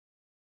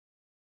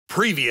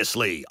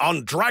Previously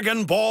on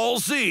Dragon Ball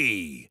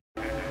Z.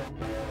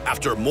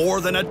 After more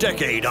than a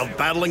decade of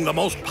battling the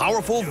most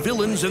powerful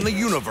villains in the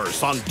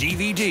universe on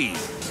DVD,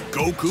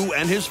 Goku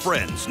and his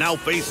friends now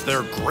face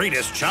their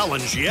greatest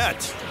challenge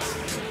yet.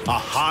 A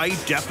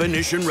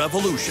high-definition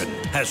revolution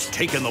has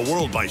taken the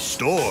world by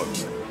storm,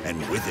 and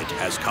with it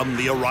has come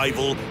the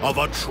arrival of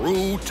a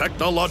true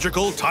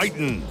technological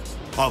titan.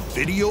 A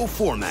video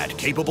format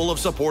capable of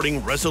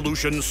supporting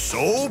resolution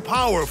so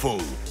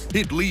powerful,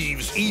 it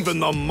leaves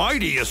even the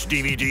mightiest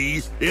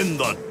DVD in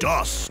the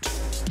dust.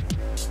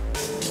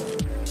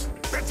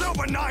 It's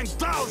over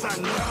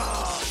 9,000!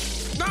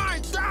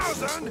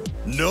 9,000?!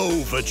 No,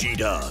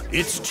 Vegeta,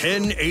 it's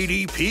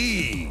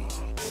 1080p.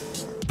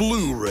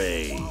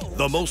 Bluray,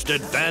 the most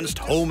advanced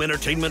home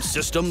entertainment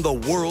system the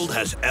world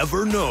has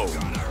ever known.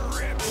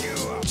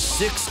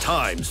 6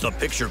 times the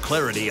picture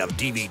clarity of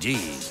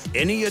DVD.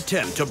 Any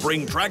attempt to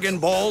bring Dragon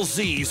Ball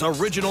Z's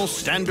original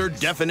standard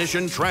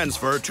definition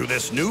transfer to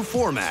this new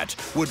format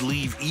would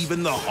leave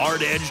even the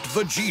hard-edged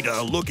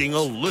Vegeta looking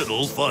a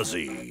little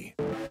fuzzy.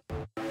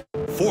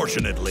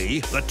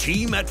 Fortunately, the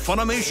team at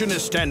Funimation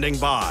is standing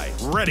by,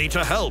 ready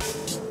to help.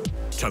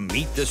 To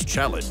meet this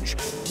challenge,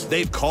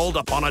 they've called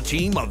upon a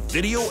team of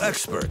video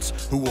experts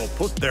who will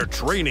put their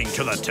training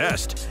to the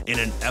test in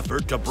an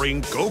effort to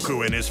bring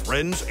Goku and his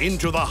friends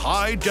into the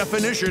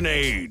high-definition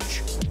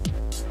age.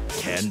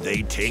 Can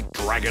they take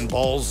Dragon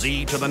Ball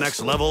Z to the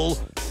next level?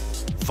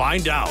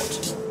 Find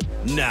out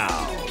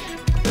now.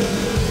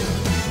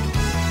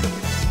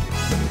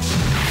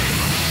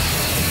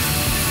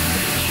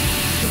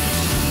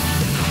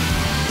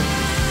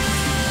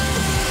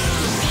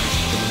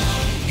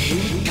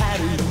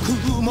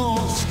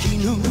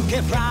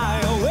 Fly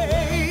away.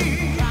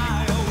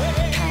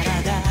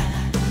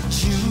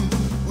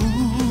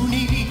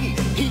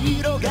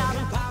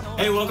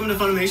 Hey, welcome to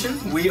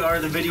Funimation. We are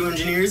the video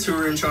engineers who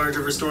are in charge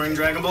of restoring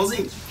Dragon Ball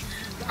Z.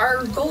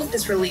 Our goal with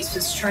this release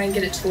was to try and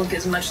get it to look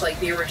as much like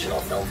the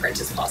original film print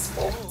as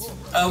possible.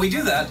 We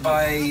do that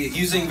by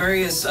using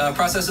various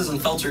processes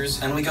and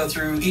filters, and we go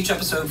through each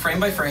episode frame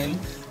by frame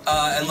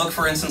and look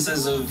for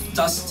instances of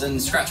dust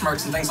and scratch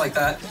marks and things like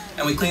that,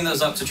 and we clean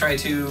those up to try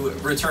to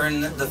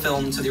return the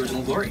film to the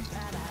original glory.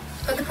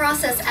 But the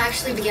process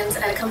actually begins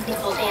at a company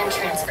called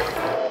Transfer.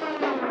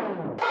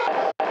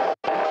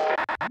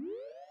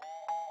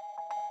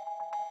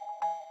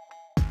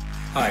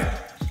 Hi,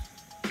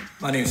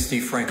 my name is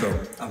Steve Franco.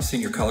 I'm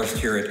senior colorist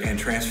here at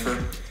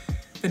Transfer.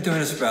 Been doing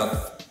this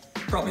about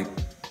probably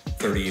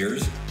 30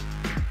 years.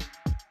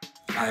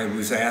 I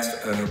was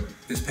asked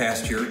this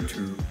past year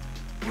to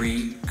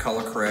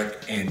re-color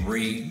correct and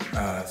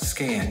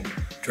re-scan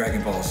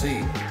Dragon Ball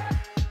Z.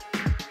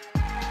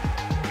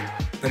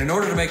 But in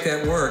order to make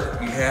that work,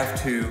 you have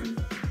to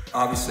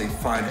obviously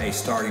find a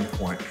starting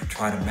point and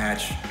try to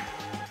match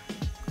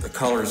the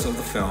colors of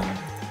the film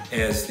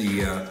as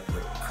the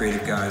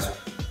creative guys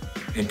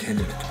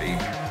intended it to be.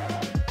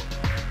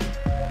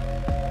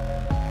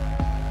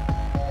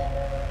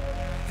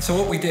 So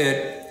what we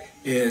did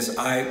is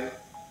I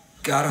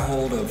got a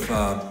hold of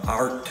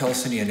our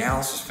telecine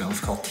analysis film. It's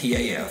called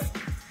TAF.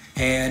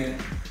 And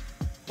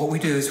what we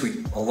do is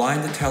we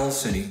align the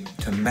telecine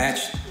to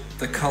match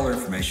the color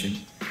information,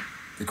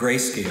 the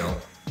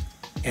grayscale,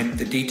 and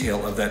the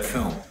detail of that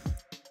film.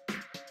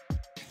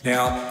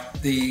 Now,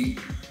 the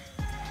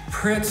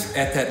prints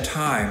at that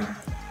time,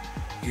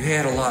 you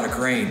had a lot of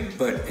grain,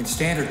 but in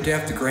standard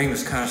depth, the grain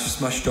was kind of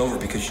smushed over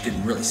because you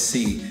didn't really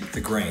see the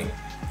grain.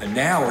 And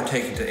now we're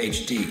taking to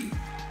HD.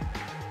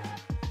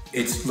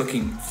 It's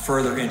looking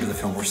further into the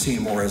film. We're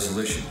seeing more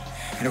resolution.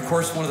 And of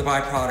course, one of the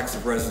byproducts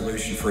of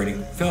resolution for any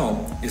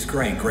film is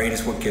grain. Grain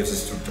is what gives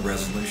us the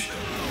resolution.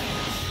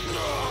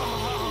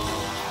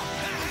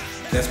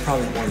 That's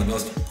probably one of the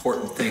most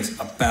important things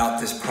about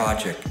this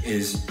project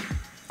is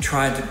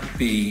trying to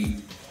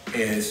be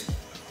as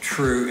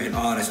true and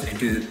honest and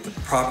do the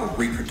proper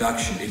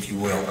reproduction, if you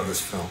will, of this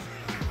film.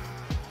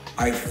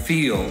 I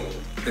feel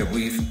that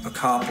we've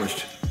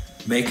accomplished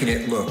making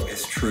it look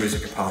as true as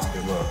it could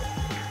possibly look.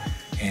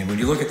 And when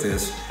you look at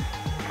this,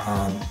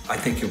 I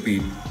think you'll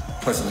be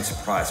pleasantly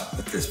surprised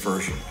with this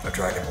version of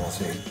Dragon Ball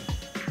Z.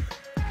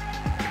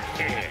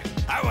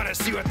 I want to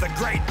see what the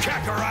great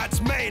Kakarot's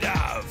made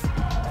of!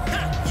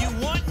 Huh, you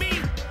want me?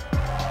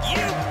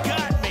 You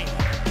got me!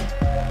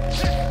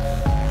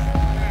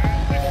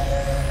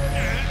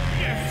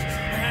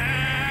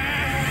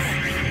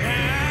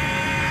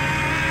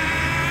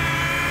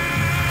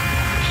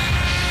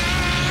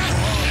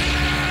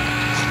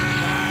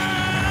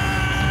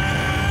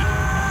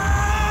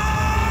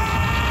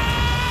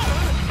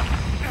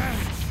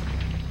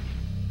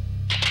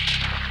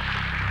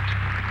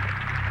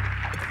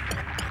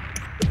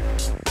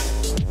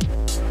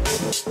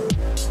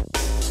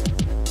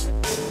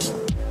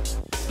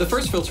 The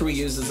first filter we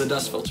use is the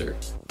dust filter.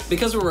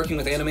 Because we're working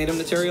with animated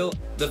material,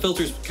 the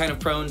filter's kind of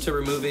prone to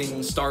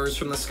removing stars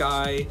from the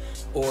sky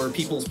or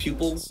people's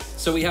pupils,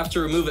 so we have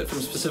to remove it from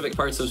specific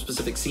parts of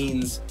specific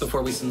scenes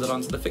before we send it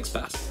onto the fix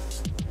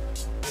pass.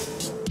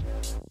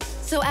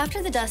 So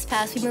after the dust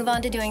pass, we move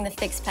on to doing the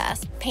fix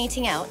pass,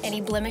 painting out any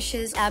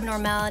blemishes,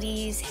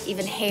 abnormalities,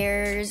 even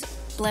hairs,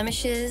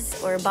 blemishes,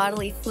 or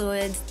bodily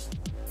fluids,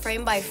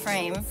 frame by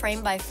frame,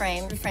 frame by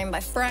frame, frame by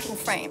fracking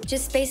frame.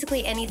 Just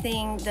basically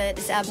anything that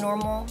is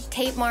abnormal.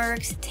 Tape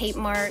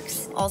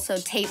marks, also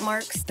tape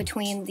marks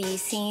between the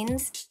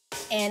scenes.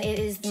 And it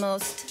is the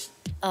most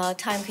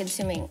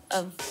time-consuming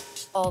of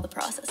all the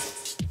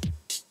processes.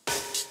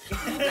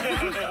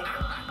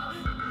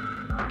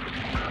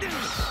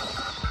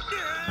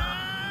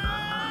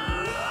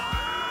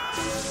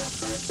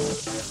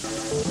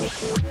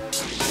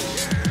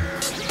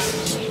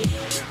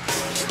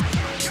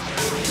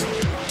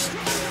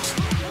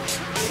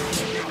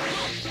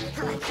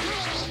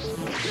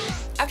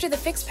 After the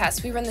fix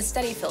pass, we run the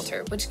steady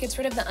filter, which gets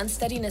rid of the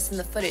unsteadiness in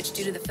the footage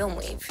due to the film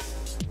weave.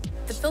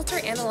 The filter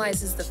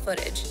analyzes the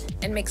footage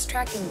and makes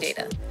tracking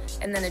data,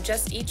 and then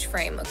adjusts each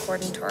frame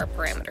according to our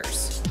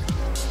parameters.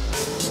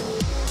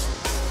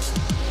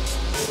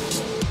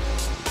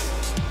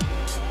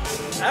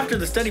 After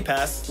the steady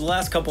pass, the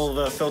last couple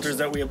of filters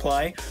that we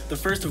apply, the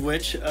first of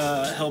which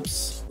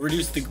helps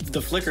reduce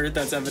the flicker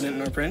that's evident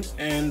in our print,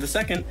 and the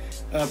second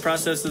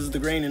processes the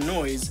grain and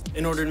noise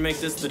in order to make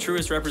this the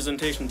truest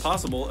representation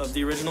possible of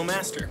the original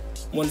master.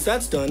 Once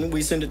that's done,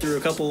 we send it through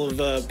a couple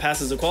of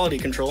passes of quality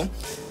control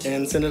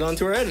and send it on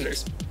to our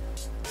editors.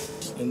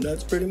 And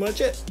that's pretty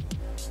much it.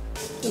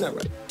 Isn't that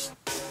right?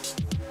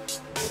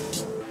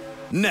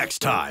 Next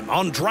time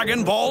on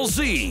Dragon Ball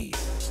Z.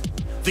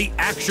 The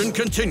action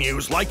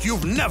continues like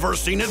you've never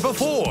seen it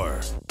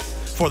before.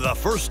 For the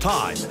first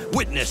time,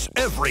 witness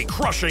every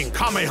crushing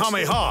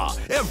Kamehameha,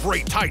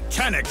 every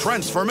titanic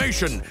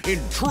transformation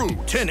in true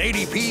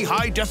 1080p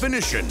high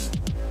definition.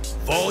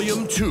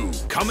 Volume 2,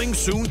 coming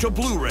soon to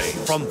Blu-ray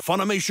from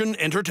Funimation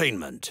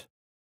Entertainment.